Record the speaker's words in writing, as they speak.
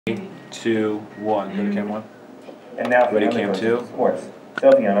3, 2, 1. Go to cam 1. And now for Ready, the cam 2. Sports.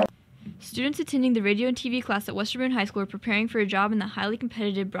 Sofiano. Students attending the radio and TV class at Western High School are preparing for a job in the highly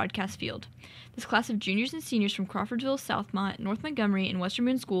competitive broadcast field. This class of juniors and seniors from Crawfordsville, Southmont, North Montgomery, and Western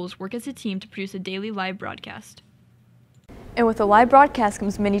Boone schools work as a team to produce a daily live broadcast. And with a live broadcast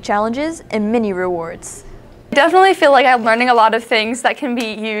comes many challenges and many rewards. I definitely feel like I'm learning a lot of things that can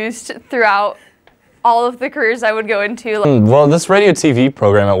be used throughout all of the careers I would go into. Well, this radio TV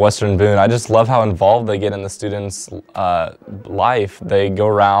program at Western Boone, I just love how involved they get in the students' life. They go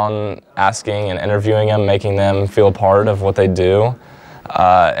around asking and interviewing them, making them feel a part of what they do.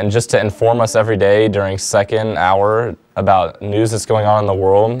 And just to inform us every day during second hour about news that's going on in the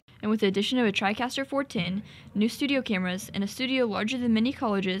world. And with the addition of a TriCaster 410, new studio cameras, and a studio larger than many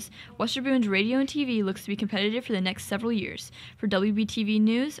colleges, Western Boone's radio and TV looks to be competitive for the next several years. For WBTV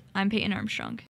News, I'm Peyton Armstrong.